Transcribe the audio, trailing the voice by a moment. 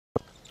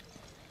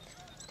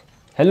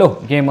Hello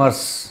gamers,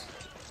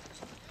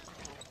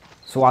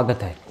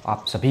 स्वागत है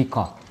आप सभी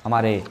का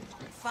हमारे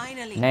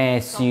नए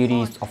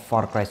सीरीज ऑफ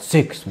फार क्राई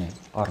 6 में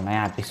और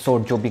नया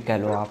एपिसोड जो भी कह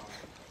लो आप।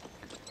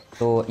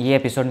 तो ये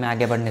एपिसोड में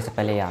आगे बढ़ने से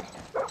पहले यार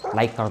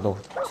लाइक कर दो,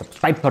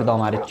 सब्सक्राइब कर दो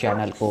हमारे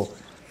चैनल को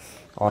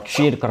और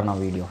शेयर करना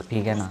वीडियो,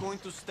 ठीक है ना।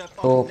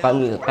 तो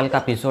कल का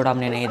एपिसोड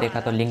आपने नहीं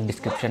देखा तो लिंक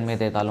डिस्क्रिप्शन में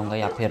दे डालूँगा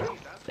या फिर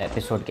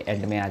एपिसोड के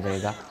एंड में आ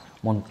जाएगा।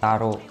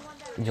 मोंटारो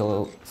जो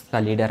इसका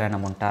लीडर है ना,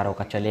 मोंटारो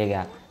का चले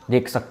गया,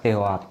 देख सकते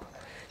हो आप।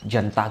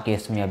 जनता के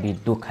इसमें अभी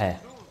दुख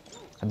है,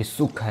 अभी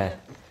सुख है।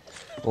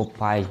 ओ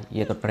भाई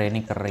ये तो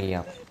ट्रेनिंग कर रही है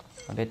अब।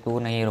 अबे तू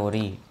नहीं रो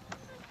रही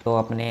तो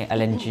अपने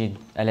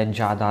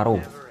एलेंजादारो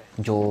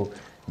जो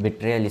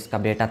बिट्रेयल इसका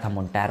बेटा था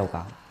मोंटेरो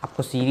का,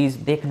 आपको सीरीज़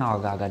देखना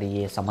होगा अगर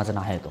ये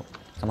समझना है तो।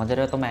 समझ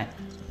रहे हो तो मैं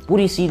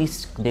पूरी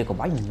सीरीज़ देखो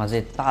भाई,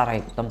 मज़ेदार है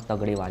एकदम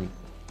तगड़ी वाली।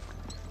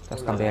 तो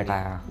उसका बेटा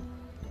है।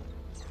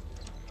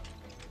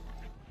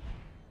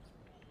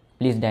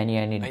 Please Danny,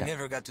 I need. I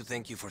never got to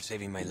thank you for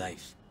saving my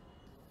life.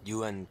 You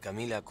and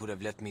Camila could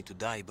have left me to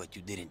die, but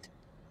you didn't.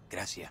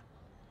 Gracia.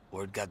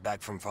 Word got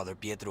back from Father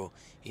Pietro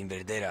in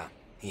Verdera.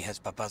 He has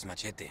Papa's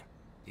machete.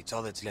 It's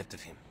all that's left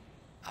of him.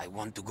 I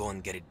want to go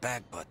and get it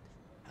back, but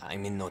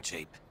I'm in no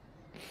shape.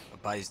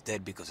 Papa is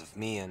dead because of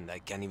me, and I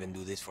can't even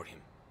do this for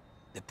him.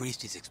 The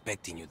priest is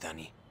expecting you,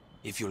 Danny.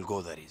 If you'll go,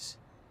 that is.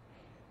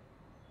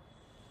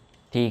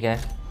 ठीक है,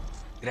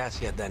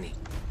 Gracia, Danny.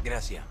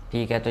 Gracia.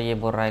 ठीक है। तो ये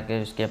बोल रहा है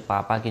कि उसके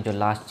पापा की जो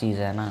लास्ट चीज़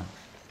है ना,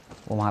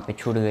 वो वहाँ पे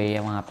छूट गई है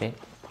वहाँ पे,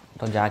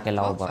 तो जाके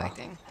लाओ बड़ा।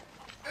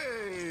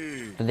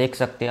 तो देख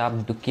सकते हो आप,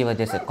 दुख की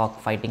वजह से कॉक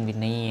फाइटिंग भी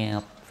नहीं है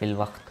अब फिल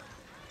वक्त।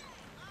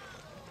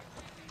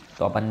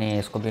 तो अपन ने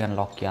इसको भी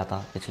अनलॉक किया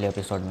था पिछले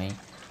एपिसोड में ही।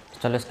 तो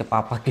चलो इसके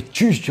पापा की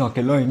चीज़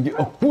जाके लाएंगे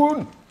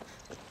अपन।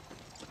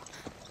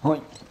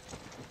 हाँ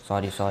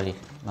सॉरी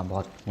मैं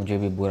बहुत, मुझे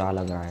भी बुरा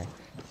लग रहा है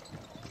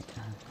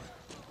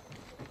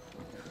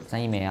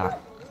सही में यार।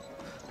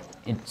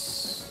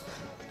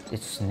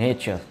 It's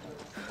nature.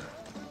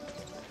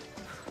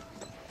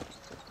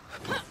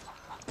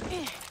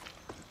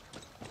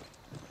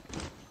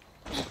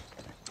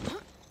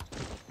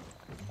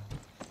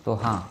 तो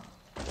हाँ,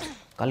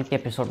 कल के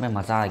एपिसोड में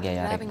मज़ा आ गया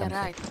यार एकदम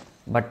से।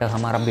 बट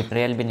हमारा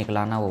बिट्रेयल भी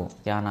निकला ना, वो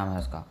क्या नाम है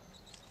उसका,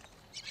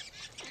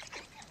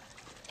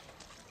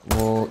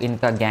 वो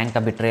इनका गैंग का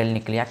बिट्रेयल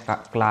निकलिया।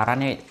 क्लारा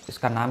ने,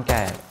 इसका नाम क्या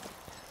है,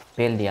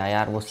 फेल दिया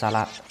यार वो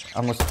साला।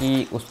 हम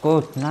उसको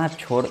इतना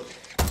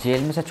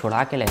जेल में से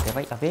छुड़ा के लेते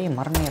भाई। अबे ये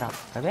मर नहीं रहा।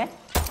 अबे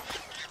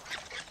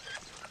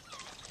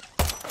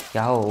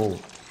क्या हो,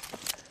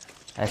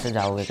 ऐसे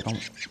जाओगे कि तुम?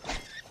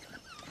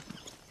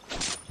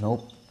 नो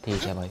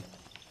ठीक है भाई।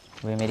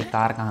 वे मेरी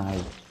कार कहाँ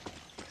आई?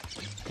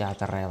 क्या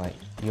कर रहा है भाई?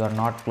 You are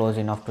not close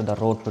enough to the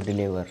road to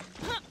deliver.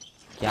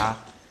 क्या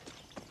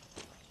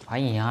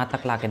भाई यहाँ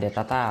तक ला के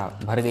देता था,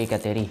 भर गई क्या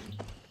तेरी?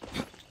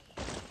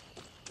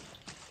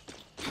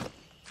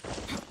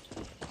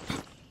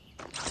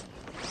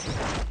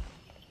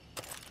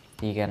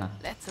 ठीक है ना,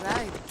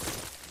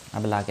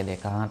 अब ला के दे।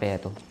 कहाँ पे है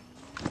तू?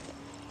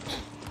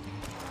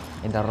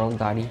 इधर रोक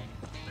गाड़ी।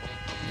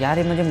 यार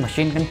ये मुझे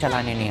मशीन गन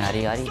चलाने नहीं आ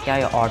रही यार। ये क्या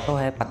ये ऑटो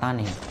है पता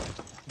नहीं।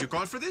 You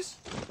called for this?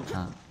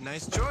 हाँ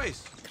Nice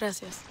choice.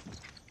 Gracias.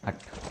 हट।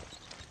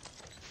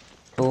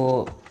 तो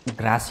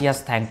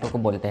ग्रासियस थैंक को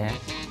बोलते हैं।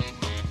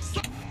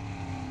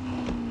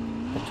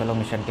 तो चलो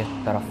मिशन की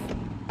तरफ।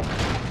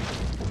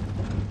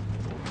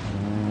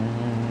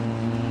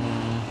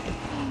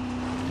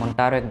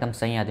 मोंटारो एकदम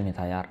सही आदमी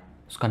था यार।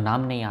 उसका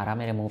नाम नहीं आ रहा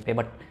मेरे मुंह पे,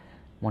 बट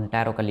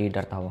मोंटारो का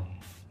लीडर था वो,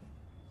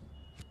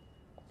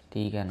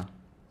 ठीक है ना।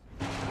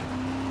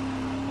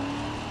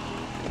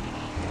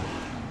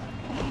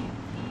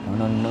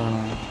 नो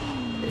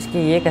इसके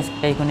ये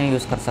कहीं को नहीं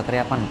यूज़ कर सक रहे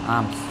अपन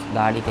आर्म्स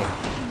गाड़ी के।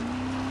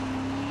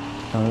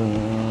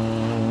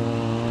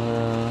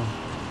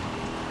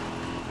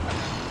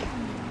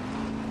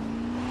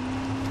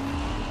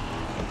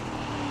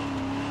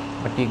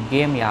 बट ये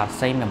गेम यार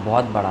सही में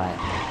बहुत बड़ा है,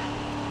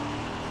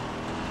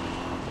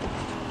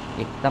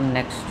 एकदम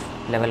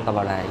नेक्स्ट लेवल का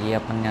बड़ा है। ये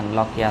अपन ने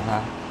अनलॉक किया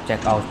था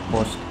चेक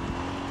आउटपोस्ट,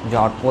 जो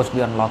आउटपोस्ट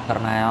भी अनलॉक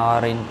करना है।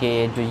 और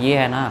इनके जो ये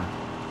है ना,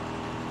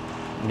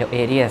 जो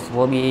एरियस,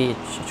 वो भी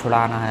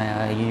छुड़ाना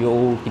है। यो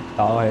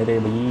कितना है रे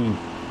भाई,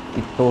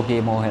 कितों के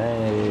मोह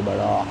है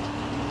बड़ा।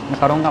 मैं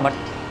करूँगा बट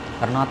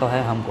करना तो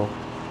है हमको।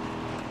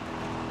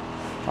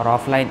 और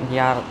ऑफलाइन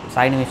यार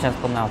साइड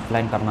मिशन तो मैं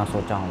ऑफलाइन करना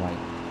सोचा हूँ भाई,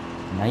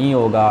 नहीं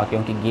होगा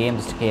क्योंकि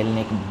गेम्स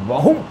खेलने की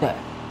बहुत है,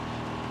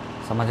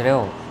 समझ रहे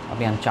हो।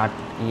 अभी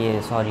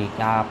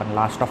क्या अपन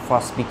लास्ट ऑफ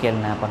अस भी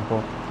खेलना है अपन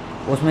को।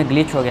 उसमें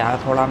ग्लिच हो गया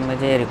थोड़ा,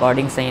 मुझे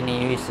रिकॉर्डिंग सही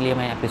नहीं हुई इसलिए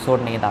मैं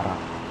एपिसोड नहीं डाल रहा,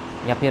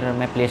 या फिर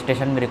मैं प्ले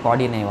स्टेशन में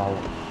रिकॉर्ड ही नहीं हुआ वो,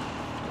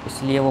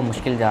 इसलिए वो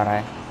मुश्किल जा रहा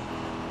है।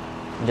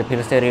 मुझे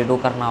फिर से रीडू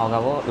करना होगा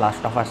वो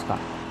लास्ट ऑफ अस का।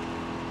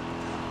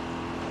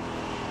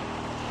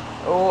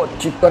 ओ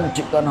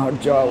चिकन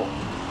हट जाओ।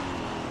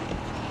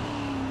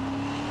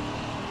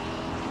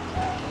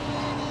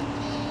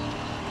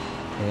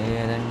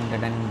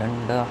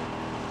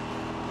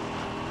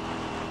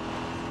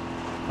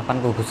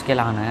 अपन को घुस के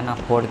लाना है ना,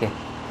 फोड़ के।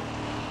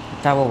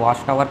 अच्छा वो वॉच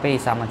टावर पे ही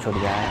सामान छूट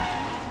गया है।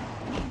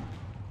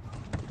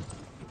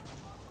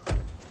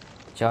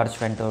 church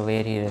went to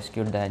where he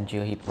rescued the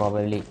NGO. He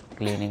probably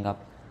cleaning up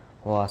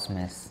was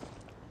mess.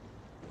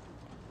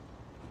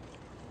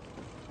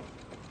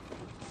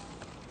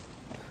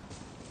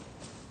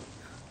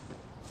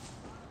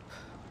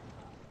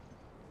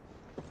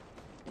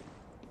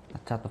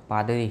 अच्छा तो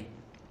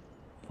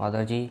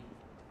father ji.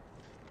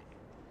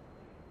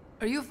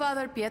 Are you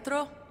Father Pietro?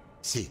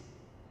 Si.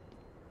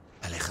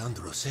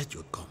 Alejandro said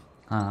you'd come.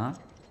 हाँ.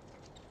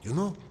 You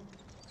know,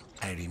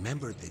 I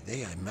remember the day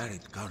I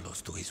married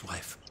Carlos to his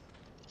wife.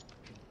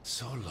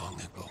 So long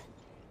ago.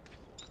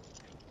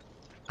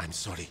 I'm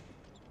sorry.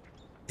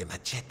 The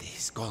machete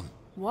is gone.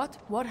 What?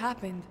 What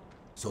happened?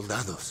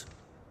 Soldados.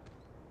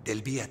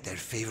 They'll be at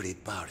their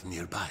favorite bar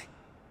nearby.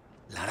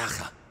 La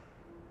Raja.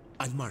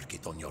 I'll mark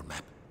it on your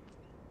map.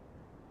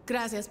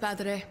 Gracias,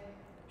 Padre.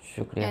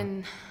 शुक्रिया.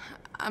 And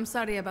I'm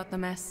sorry about the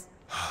mess.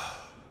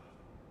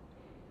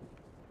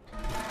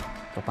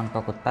 तो अपन का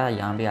कुत्ता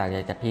यहाँ भी आ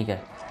गया क्या? ठीक है.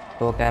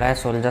 तो कह रहा है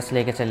सोल्जर्स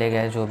लेके चले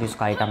गए जो भी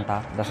उसका आइटम था.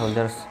 The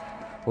soldiers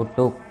who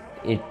took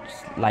it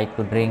like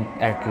to drink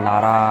at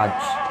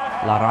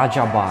La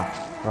Raja bar.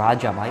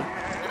 राजा भाई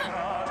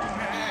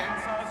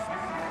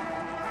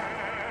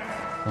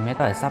तुम्हें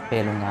तो ऐसा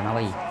पेलूंगा ना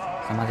भाई,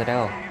 समझ रहे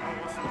हो?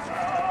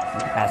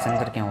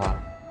 पैसेंजर क्यों हुआ?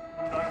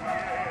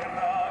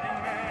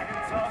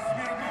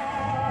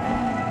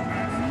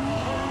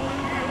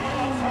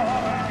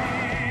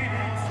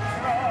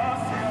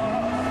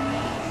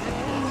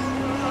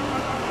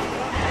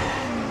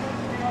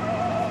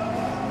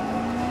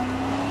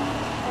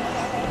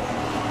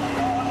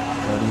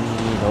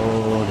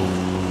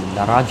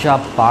 लाराजा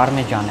बार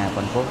में जाना है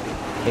अपन को.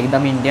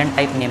 एकदम इंडियन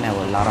टाइप नेम है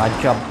वो,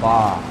 लाराजा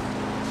बार.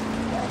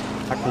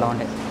 हट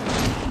लौंडे.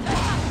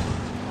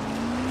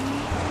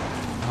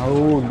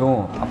 ओह नो,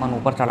 अपन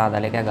ऊपर चढ़ा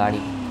डाले क्या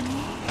गाड़ी?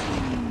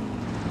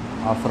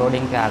 ऑफ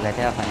रोडिंग पे आ गए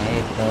थे अपन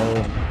एक.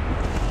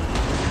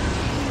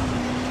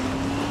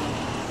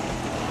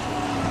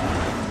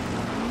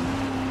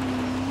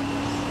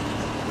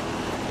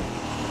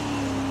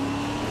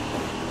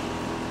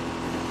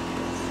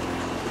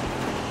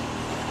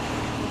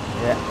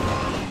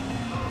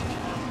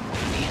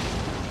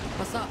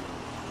 What's up?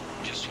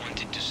 Just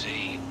wanted to say,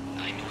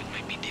 I know it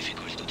might be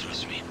difficult to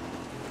trust me.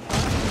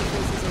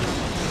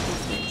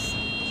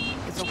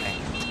 It's okay.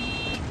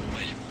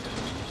 Well,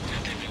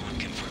 not everyone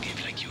can forgive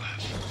like you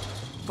have.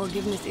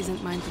 Forgiveness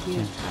isn't mine to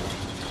give, Ale.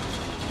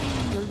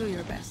 You'll do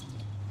your best.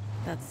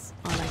 That's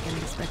all I can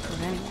expect from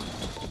anyone.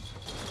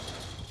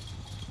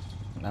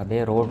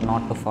 अबे road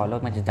not to follow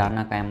में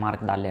जाना का है,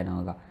 mark डाल लेना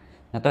होगा.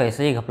 मैं तो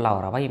ऐसे ही घपला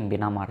हो रहा भाई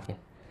बिना मार के.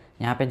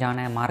 यहाँ पे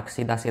जाना है, मार्क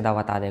सीधा सीधा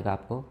बता देगा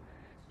आपको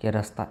कि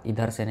रास्ता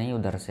इधर से नहीं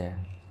उधर से है.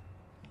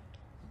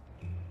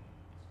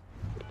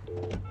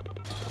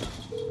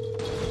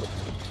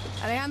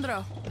 Alejandro,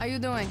 how you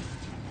doing?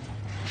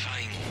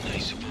 Fine, I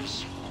suppose.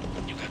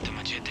 You got the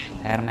machete?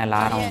 खैर मैं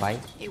ला रहा हूँ भाई.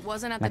 It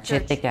wasn't at the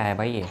मचेते church. क्या है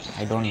भाई ये?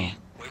 I don't know.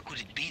 Where could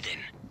it be then?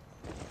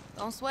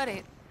 Don't sweat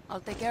it.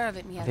 I'll take care of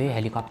it, Mia. अबे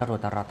हेलीकॉप्टर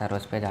उतर रहा था,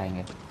 रोज पे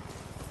जाएंगे.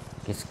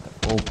 किस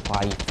ओ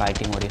भाई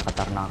फाइटिंग हो रही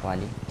खतरनाक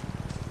वाली.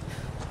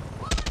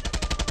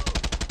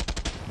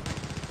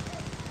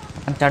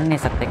 अपन चढ़ नहीं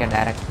सकते क्या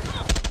डायरेक्ट?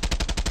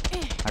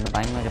 अरे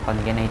भाई मुझे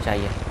पंगे नहीं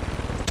चाहिए.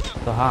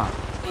 तो हाँ,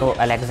 तो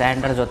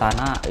अलेक्जेंडर जो था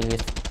ना,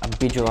 इस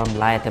अभी जो हम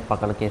लाए थे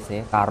पकड़ के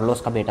से,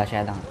 कार्लोस का बेटा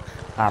शायद. हाँ,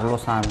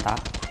 कार्लोस नाम था.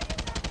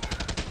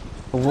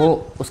 तो वो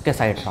उसके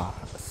साइड था.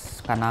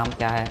 उसका नाम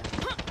क्या है?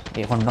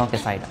 ये हुंडों के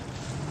साइड.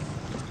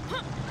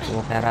 तो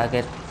वो कह रहा है कि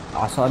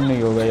आसान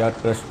नहीं होगा यार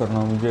ट्रस्ट करना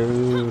मुझे.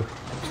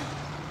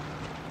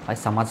 भाई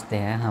समझते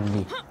हैं हम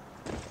भी.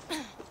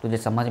 तुझे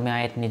समझ में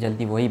आए इतनी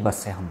जल्दी, वही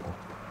बस है हमको.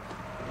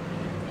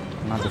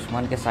 ना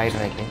दुश्मन के साइड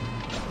रह के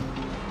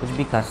कुछ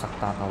भी कर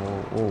सकता था वो.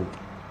 ओ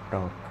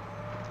ट्रक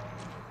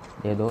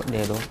दे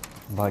दो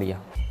बढ़िया.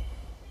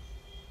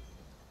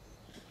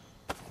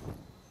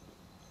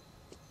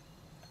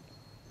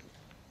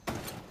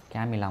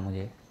 क्या मिला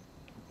मुझे?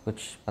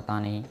 कुछ पता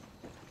नहीं.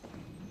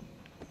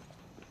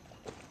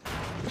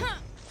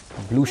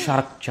 Blue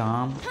shark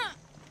charm.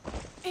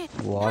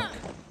 व्हाट?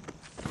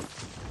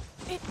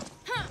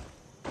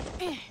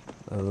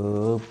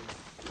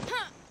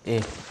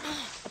 ए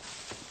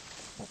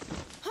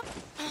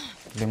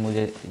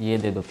मुझे ये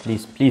दे दो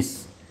प्लीज प्लीज.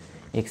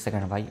 एक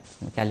सेकंड भाई,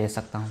 मैं क्या ले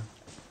सकता हूँ?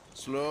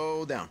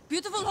 Slow down.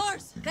 Beautiful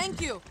horse.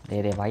 Thank you.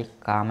 दे दे भाई,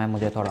 काम है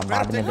मुझे थोड़ा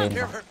बाद में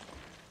देना.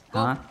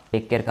 हाँ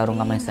टेक केयर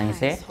करूँगा मैं सही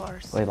से,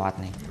 कोई बात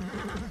नहीं.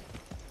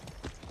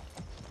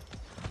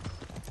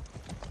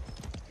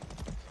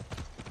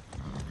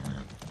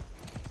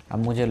 अब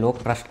मुझे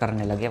लोग ट्रस्ट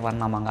करने लगे,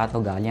 वरना मंगा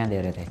तो गालियाँ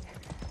दे रहे थे.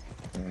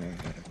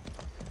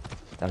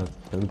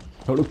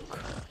 तड़ुक.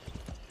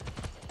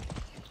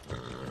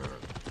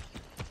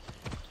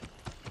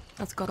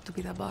 That's got to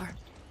be the bar.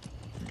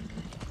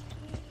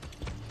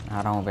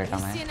 आ रहा हूँ बेटा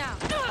मैं. See you now.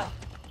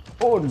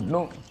 Oh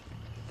no,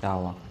 क्या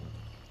हुआ?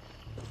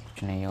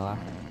 कुछ नहीं हुआ.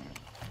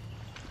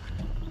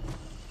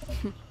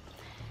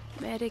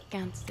 Medic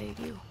can't save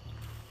you.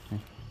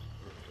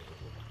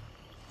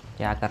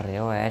 क्या कर रहे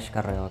हो? ऐश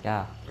कर रहे हो क्या?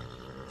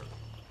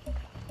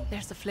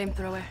 There's the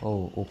flamethrower.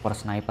 ओह ऊपर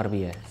स्नाइपर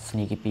भी है,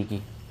 स्नीकी पीकी।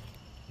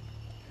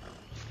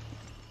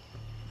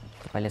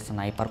 तो पहले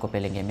स्नाइपर को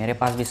पेलेंगे, मेरे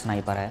पास भी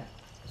स्नाइपर है।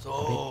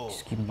 अबे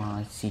इसकी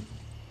माँ सी,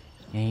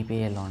 यहीं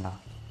पे ये लौंडा।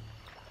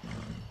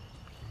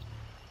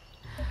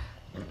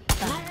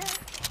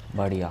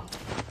 बढ़िया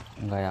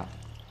गया।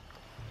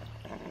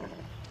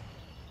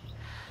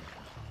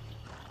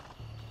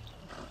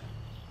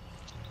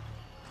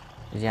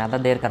 ज़्यादा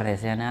देर कर रहे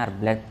थे ना यार,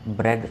 ब्लैक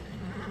ब्रेड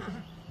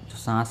जो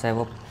सांस है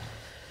वो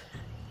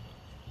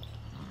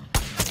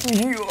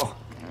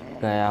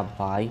गया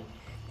भाई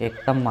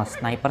एकदम मस्त।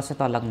 स्नाइपर से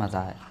तो अलग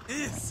मज़ा है।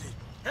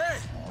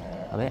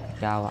 अबे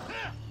क्या हुआ?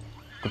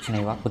 कुछ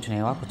नहीं हुआ, कुछ नहीं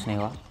हुआ, कुछ नहीं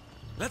हुआ।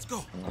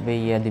 अबे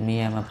ये आदमी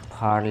है, मैं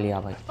फाड़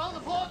लिया भाई।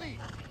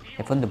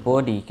 फोन द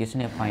बॉडी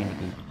किसने फाइंड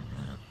की?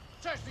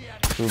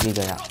 तू भी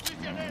गया।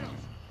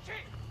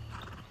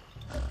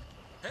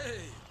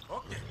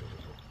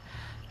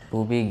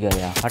 तू भी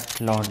गया,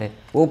 हट लौंडे।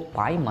 ओ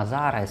भाई मज़ा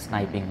आ रहा है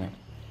स्नाइपिंग में।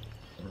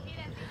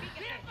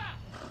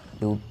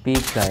 तू भी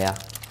गया।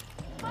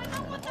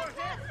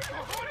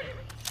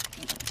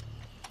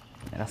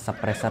 मेरा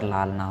सप्रेसर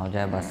लाल ना हो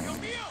जाए बस।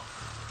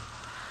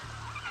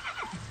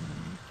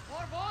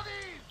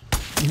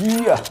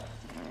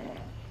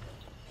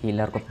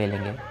 हीलर को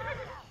पेलेंगे।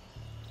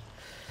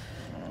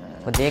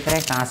 वो देख रहे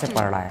हैं कहाँ से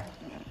पड़ रहा है।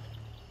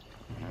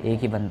 एक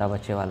ही बंदा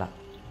बचे वाला।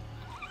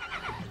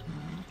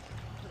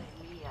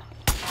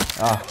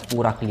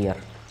 पूरा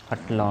क्लियर।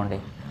 हट लौंडे।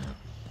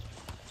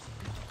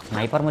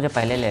 स्नाइपर मुझे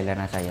पहले ले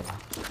लेना चाहिए था।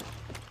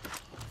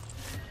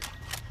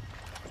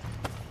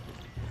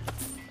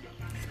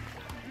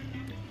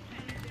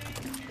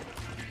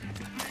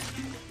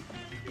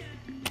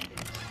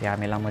 क्या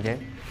मिला मुझे?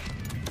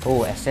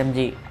 ओ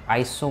SMG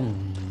आइसो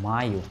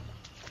मायू।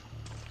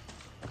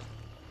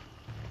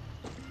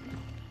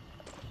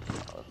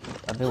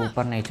 अबे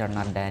ऊपर नहीं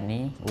चढ़ना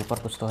डैनी, ऊपर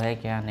कुछ तो है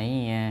क्या?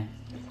 नहीं है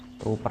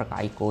तो ऊपर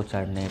का को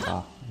चढ़ने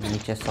का,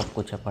 नीचे सब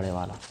कुछ है पड़े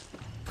वाला।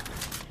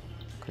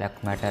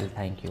 Collect metal,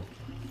 thank you.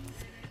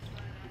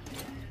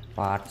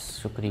 Parts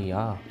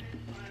शुक्रिया।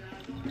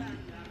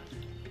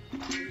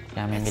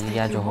 क्या मैं मिल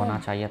गया जो होना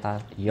चाहिए था?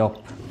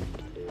 योप।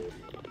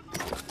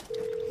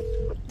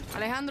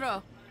 Alejandro,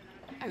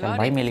 I चल got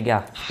भाई it. मिल गया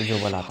तू जो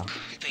बोला था।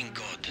 Thank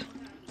God.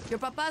 Your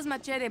papa's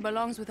machete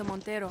belongs with a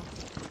Montero,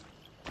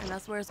 and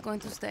that's where it's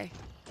going to stay.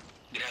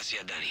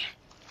 Gracias, Danny,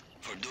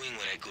 for doing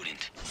what I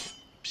couldn't.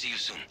 See you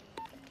soon.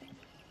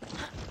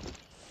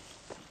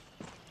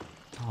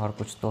 और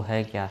कुछ तो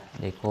है क्या?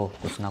 देखो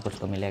कुछ ना कुछ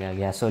तो मिलेगा।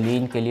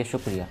 गैसोलीन के लिए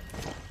शुक्रिया।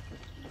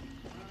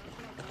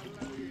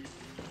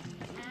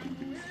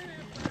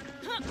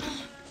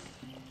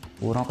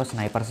 पूरों को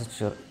स्नाइपर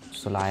से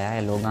सुलाया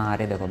है। लोग आ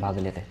रहे देखो, भाग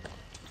लेते।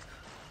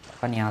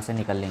 अपन यहाँ से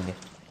निकल लेंगे।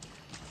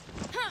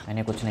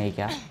 मैंने कुछ नहीं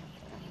किया।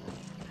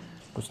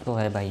 कुछ तो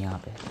है भाई यहाँ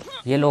पे।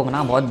 ये लोग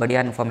ना बहुत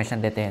बढ़िया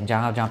इन्फॉर्मेशन देते हैं।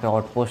 जहाँ जहाँ पे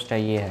आउटपोस्ट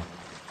है ये है,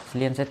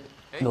 इसलिए इनसे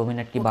 2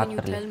 मिनट की बात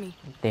कर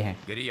लेते हैं।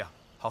 Guerrilla,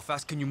 how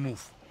fast can you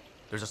move?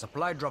 There's a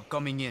supply drop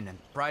coming in and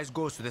prize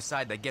goes to the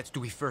side that gets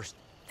to be first.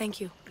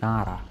 Thank you.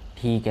 कहाँ रहा?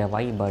 ठीक है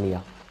भाई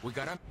बढ़िया। We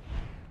got him.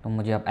 तो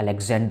मुझे अब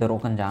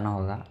अलेक्जेंडरोकन जाना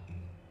होगा।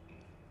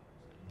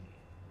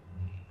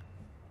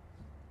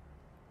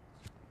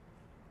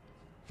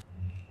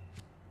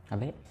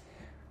 अबे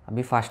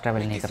अभी फास्ट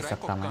ट्रैवल नहीं कर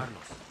सकता मैं।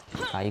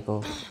 काई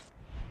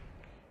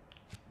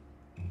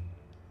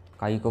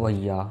को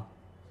भैया,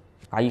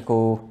 काई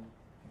को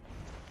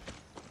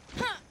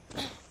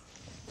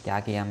क्या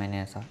किया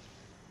मैंने ऐसा?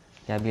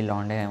 क्या भी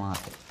लौंडे हैं वहाँ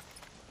पे?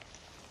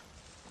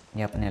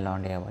 ये अपने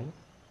लौंडे हैं भाई।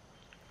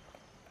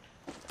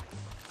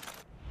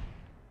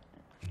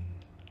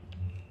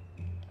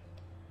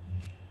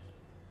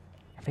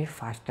 अभी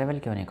फास्ट ट्रैवल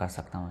क्यों नहीं कर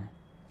सकता मैं?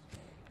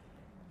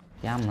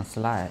 क्या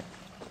मसला है?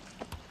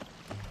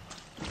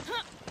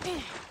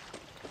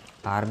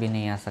 कार भी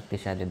नहीं आ सकती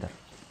शायद इधर,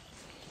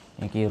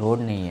 क्योंकि रोड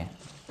नहीं है।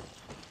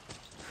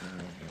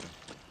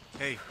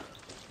 Hey,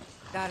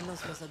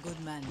 Carlos was a good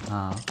man.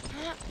 हाँ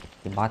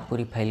ये बात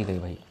पूरी फैल गई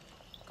भाई।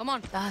 Come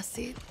on. That's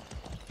it.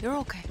 You're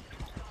okay.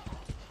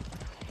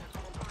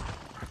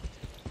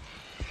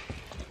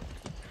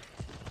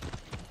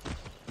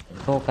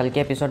 तो कल के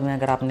एपिसोड में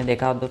अगर आपने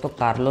देखा हो तो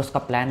कार्लोस का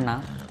प्लान ना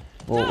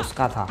वो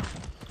उसका था,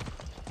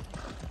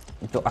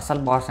 जो असल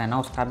बॉस है ना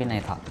उसका भी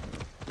नहीं था।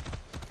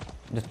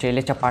 जो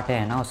चेले चपाटे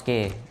हैं ना उसके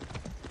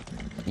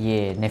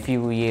ये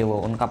नेफ्यू ये वो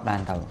उनका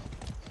प्लान था वो।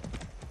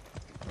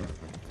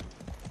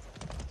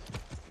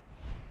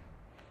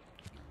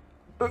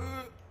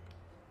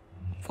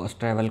 फर्स्ट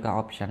ट्रैवल का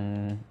ऑप्शन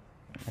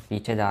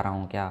पीछे जा रहा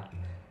हूँ क्या?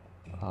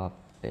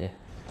 पे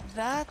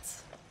That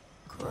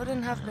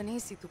couldn't have been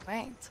easy to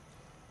paint.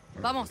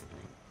 Vamos.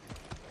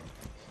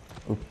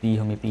 UPI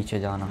हमें पीछे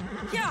जाना।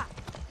 Yeah.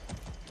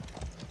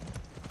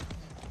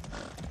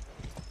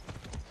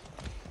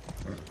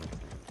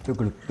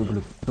 टुगलुक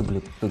टुगलुक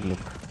टुगलुक टुगलुक।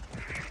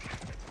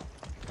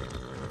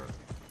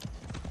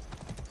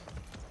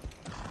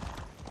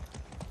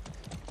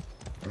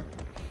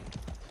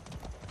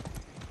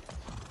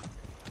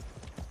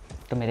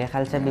 तो मेरे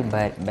ख्याल से अभी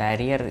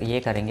बैरियर ये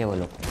करेंगे वो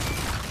लोग।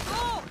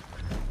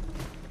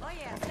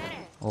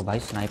 ओ भाई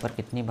स्नाइपर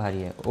कितनी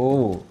भारी है।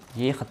 ओ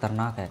ये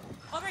ख़तरनाक है।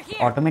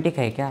 ऑटोमेटिक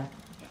है क्या?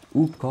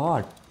 ओ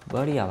गॉड,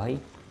 बढ़िया भाई,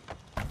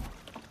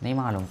 नहीं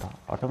मालूम था।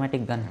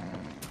 ऑटोमेटिक गन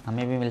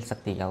हमें भी मिल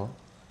सकती क्या वो?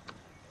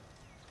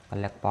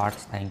 Collect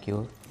parts, thank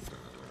you.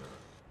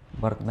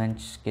 Work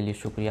bench के लिए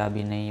शुक्रिया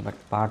भी नहीं, बट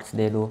पार्ट्स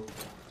दे दो,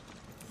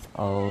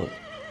 और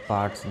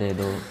पार्ट्स दे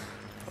दो,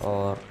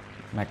 और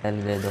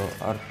मेटल दे दो।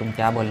 और तुम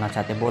क्या बोलना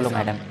चाहते, बोलो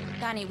madam.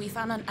 Danny, we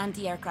found an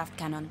anti-aircraft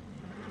cannon.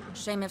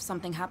 Shame if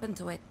something happened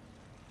to it.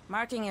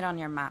 Marking it on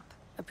your map.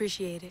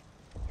 Appreciate it.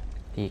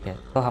 ठीक है,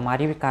 तो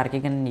हमारी भी कार की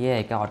गन ये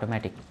है क्या,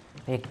 ऑटोमेटिक?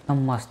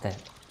 एकदम मस्त है।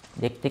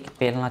 देखते कि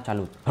पेलना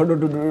चालू,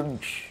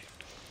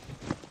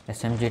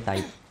 SMG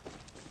टाइप।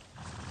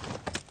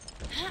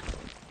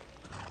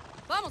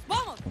 Vamos,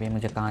 vamos. अभी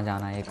मुझे कहाँ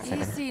जाना है, एक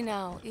सेकंड। Easy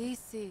now,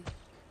 easy.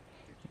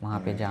 वहाँ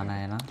पे जाना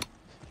है ना?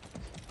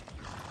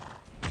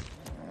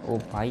 ओ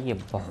भाई ये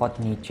बहुत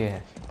नीचे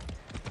है।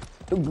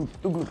 टुगु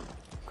टुगु।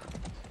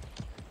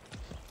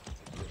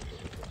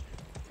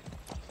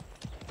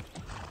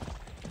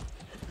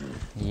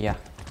 या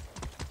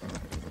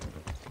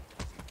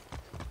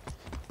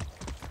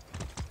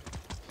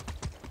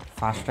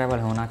फास्ट ट्रैवल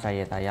होना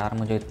चाहिए था यार,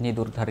 मुझे इतनी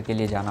दूर घर के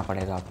लिए जाना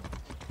पड़ेगा अब।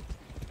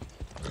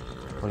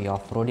 थोड़ी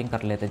ऑफ रोडिंग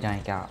कर लेते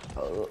जाएं क्या?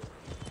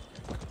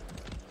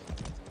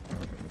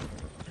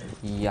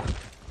 या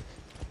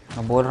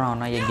मैं बोल रहा हूँ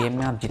ना, ये गेम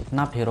में आप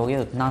जितना फिरोगे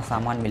उतना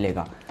सामान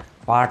मिलेगा,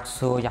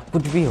 पार्ट्स हो या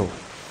कुछ भी हो।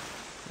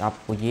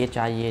 आपको ये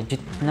चाहिए,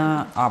 जितना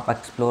आप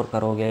एक्सप्लोर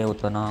करोगे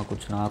उतना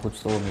कुछ ना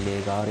कुछ तो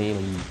मिलेगा। अरे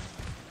भाई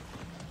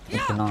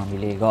इतना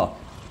मिलेगा।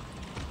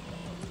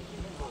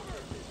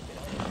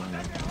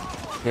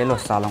 ले लो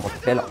सालों को,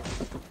 ले लो।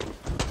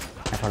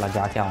 मैं थोड़ा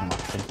जाके आऊँगा,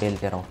 फिर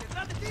खेलते रहो।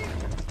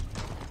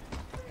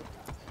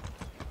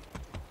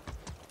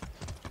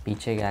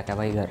 पीछे गया क्या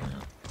भाई घर?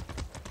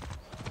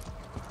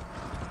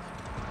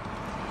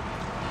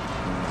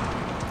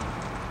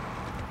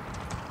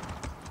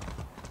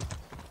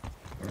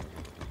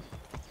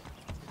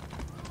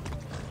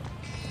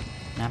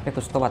 यहाँ पे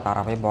कुछ तो बता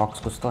रहा भाई, बॉक्स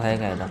कुछ तो है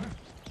क्या इधर?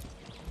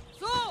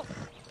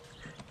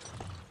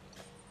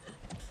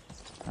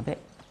 अबे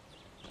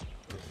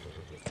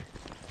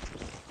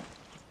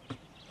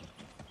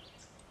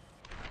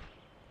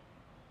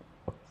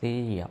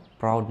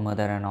proud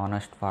mother and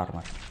honest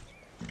farmer.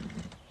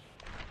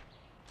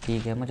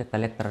 ठीक है, मुझे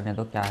कलेक्ट करने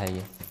दो। क्या है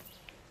ये?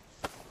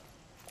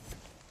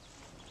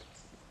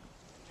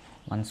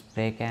 वन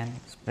स्प्रे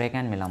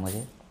कैन मिला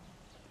मुझे,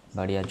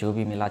 बढ़िया। जो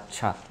भी मिला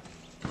अच्छा,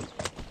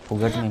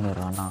 फुगट में मिल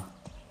रहा ना।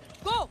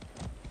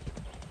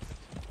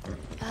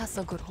 That's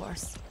a good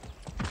horse.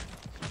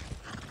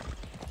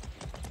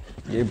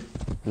 ये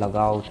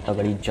लगाओ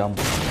तगड़ी jump.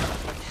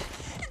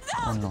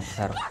 Oh no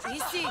sir.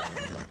 Easy.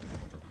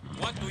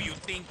 What do you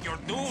think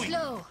you're doing?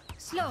 Slow,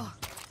 slow.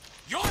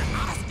 You're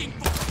asking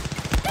for...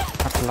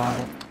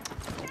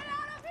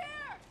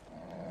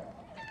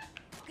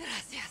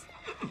 Gracias.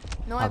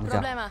 No hay Ab ja.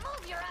 problema.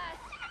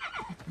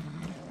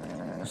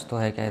 कुछ तो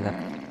है क्या इधर?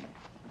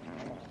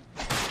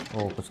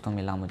 ओ कुछ तो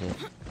मिला मुझे,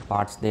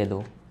 पार्ट्स दे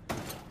दो।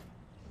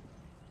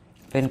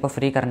 तो इनको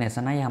फ्री करने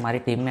से ना ये हमारी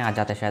टीम में आ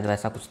जाते शायद,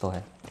 वैसा कुछ तो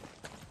है।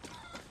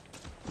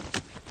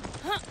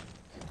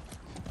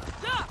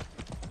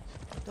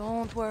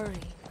 Don't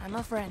worry, I'm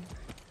a friend.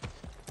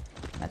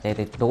 मैं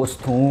तेरे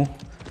दोस्त हूँ।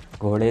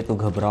 घोड़े तू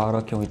घबरा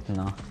रहा क्यों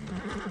इतना?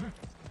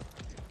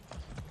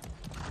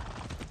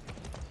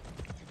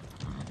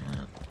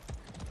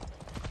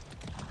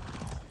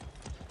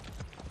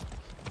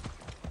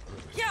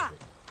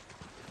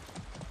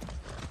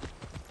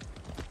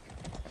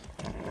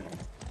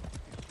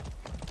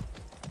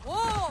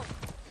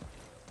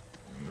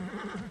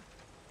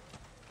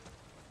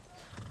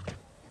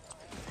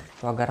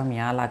 तो अगर हम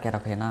यहाँ ला के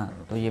रखें ना,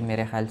 तो ये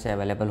मेरे ख्याल से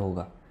अवेलेबल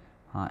होगा।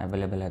 हाँ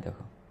अवेलेबल है,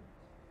 देखो,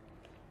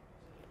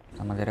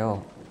 समझ रहे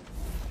हो?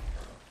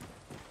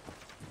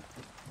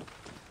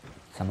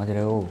 समझ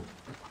रहे हो?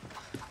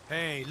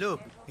 Hey, look,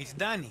 it's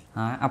Danny.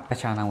 हाँ अब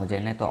पहचाना मुझे,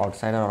 नहीं तो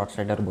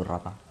आउटसाइडर बोल रहा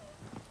था।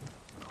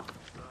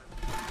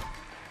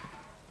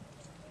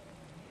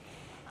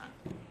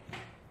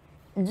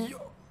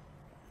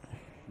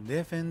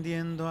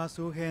 Defendiendo a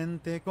su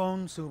gente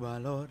con su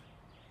valor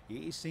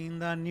y sin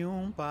dar ni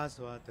un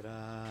paso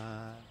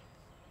atrás.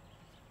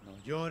 No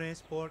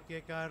llores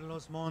porque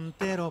Carlos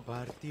Montero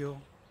partió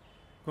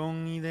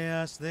con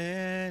ideas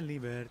de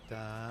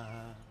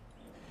libertad.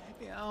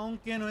 Y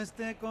aunque no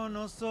esté con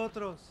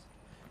nosotros,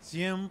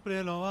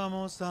 siempre lo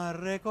vamos a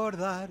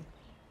recordar.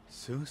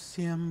 Su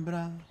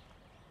siembra.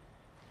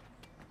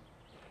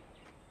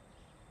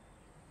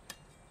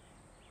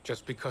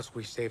 Just because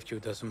we saved you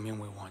doesn't mean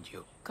we want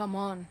you. Come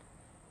on.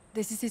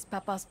 This is his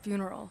papa's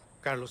funeral.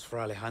 Carlos for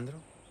Alejandro?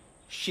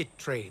 Shit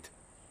trade.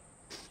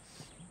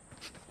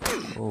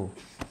 O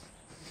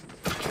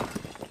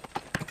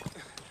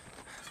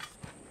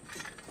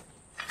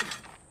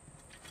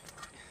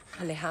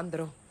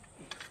Alejandro,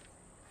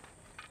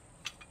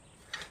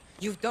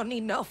 you've done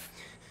enough.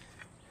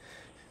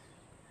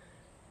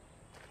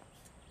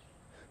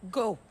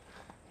 Go.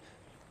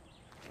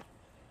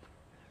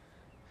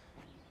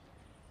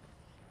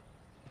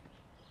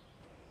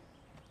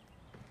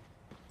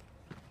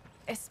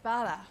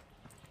 Espada.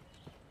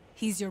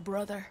 He's your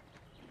brother.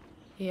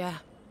 Yeah,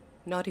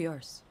 not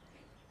yours.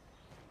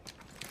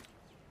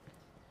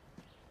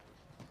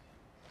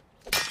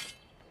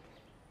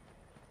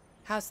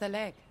 How's the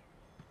leg?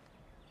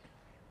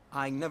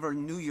 I never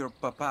knew your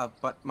papa,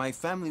 but my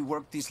family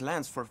worked these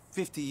lands for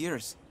 50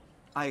 years.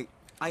 I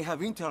have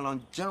intel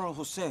on General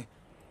Jose.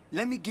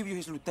 Let me give you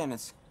his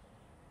lieutenants.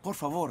 Por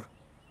favor.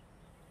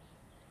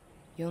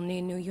 You'll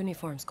need new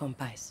uniforms,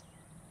 compais.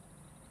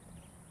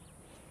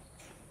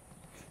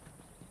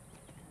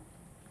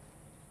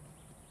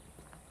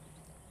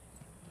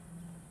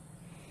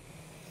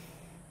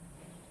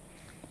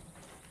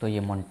 तो ये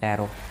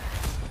Montero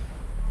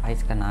भाई,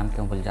 इसका नाम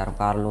क्यों भूल जा रहा हूँ,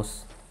 कार्लोस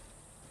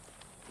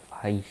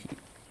भाई,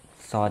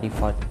 sorry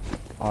for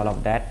all of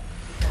that.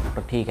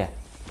 तो ठीक है,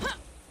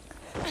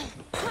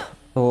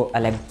 तो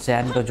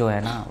अलेक्जेंडर जो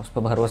है ना, उस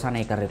पर भरोसा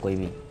नहीं कर रहे कोई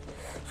भी,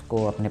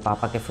 उसको अपने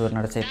पापा के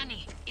फ्यूनर से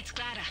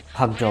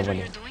भाग जाओ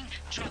बोले।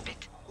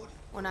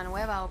 Una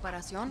nueva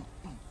operación?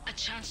 A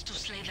chance to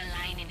slay the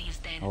lion in his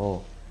den.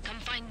 Oh. Come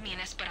find me in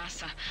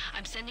Esperanza.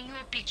 I'm sending you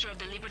a picture of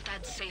the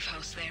Libertad safe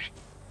house there.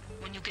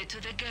 When you get to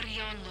the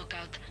Guerrillon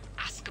lookout,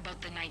 ask about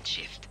the night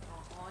shift.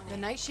 The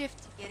night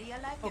shift?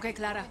 Okay,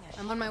 Clara.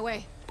 I'm on my way.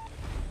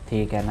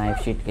 ठीक है,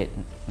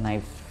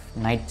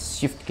 night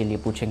shift के लिए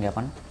पूछेंगे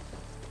अपन।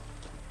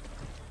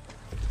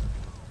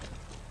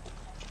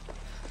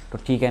 तो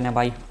ठीक है ना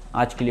भाई,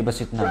 आज के लिए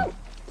बस इतना ही,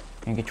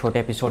 क्योंकि छोटे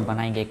एपिसोड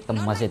बनाएंगे,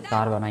 एकदम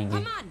मज़ेदार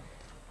बनाएंगे।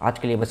 आज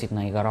के लिए बस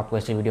इतना ही। अगर आपको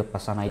ऐसे वीडियो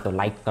पसंद आई तो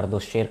लाइक कर दो,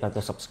 शेयर कर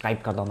दो,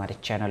 सब्सक्राइब कर दो हमारे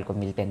चैनल को।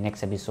 मिलते हैं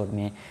नेक्स्ट एपिसोड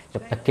में,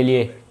 जब तक के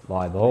लिए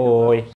बाय बाय।